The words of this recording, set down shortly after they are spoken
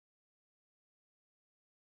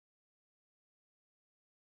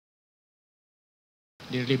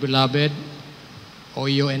dearly beloved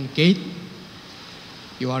Oyo and Kate,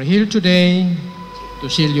 you are here today to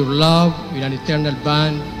seal your love with an eternal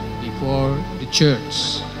bond before the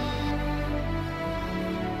church.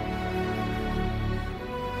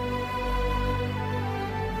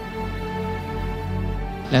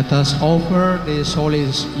 Let us offer this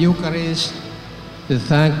Holy Eucharist to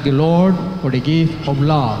thank the Lord for the gift of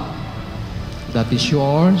love that is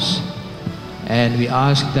yours, and we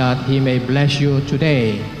ask that He may bless you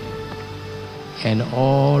today and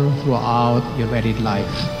all throughout your married life.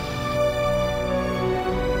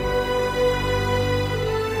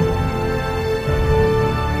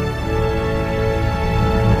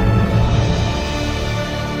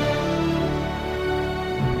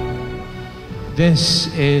 This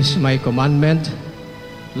is my commandment: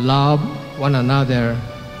 love one another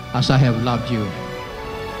as I have loved you.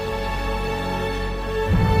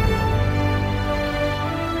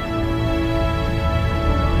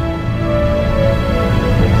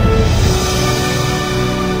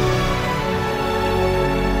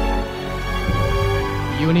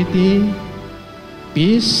 Unity,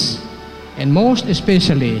 peace, and most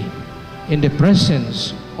especially in the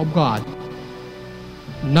presence of God.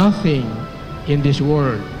 Nothing in this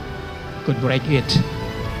world could break it.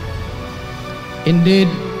 Indeed,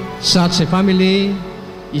 such a family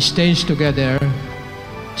stays together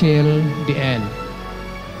till the end.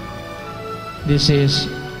 This is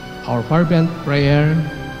our fervent prayer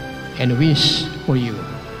and wish for you.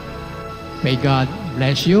 May God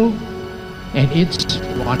bless you and each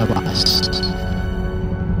one of us.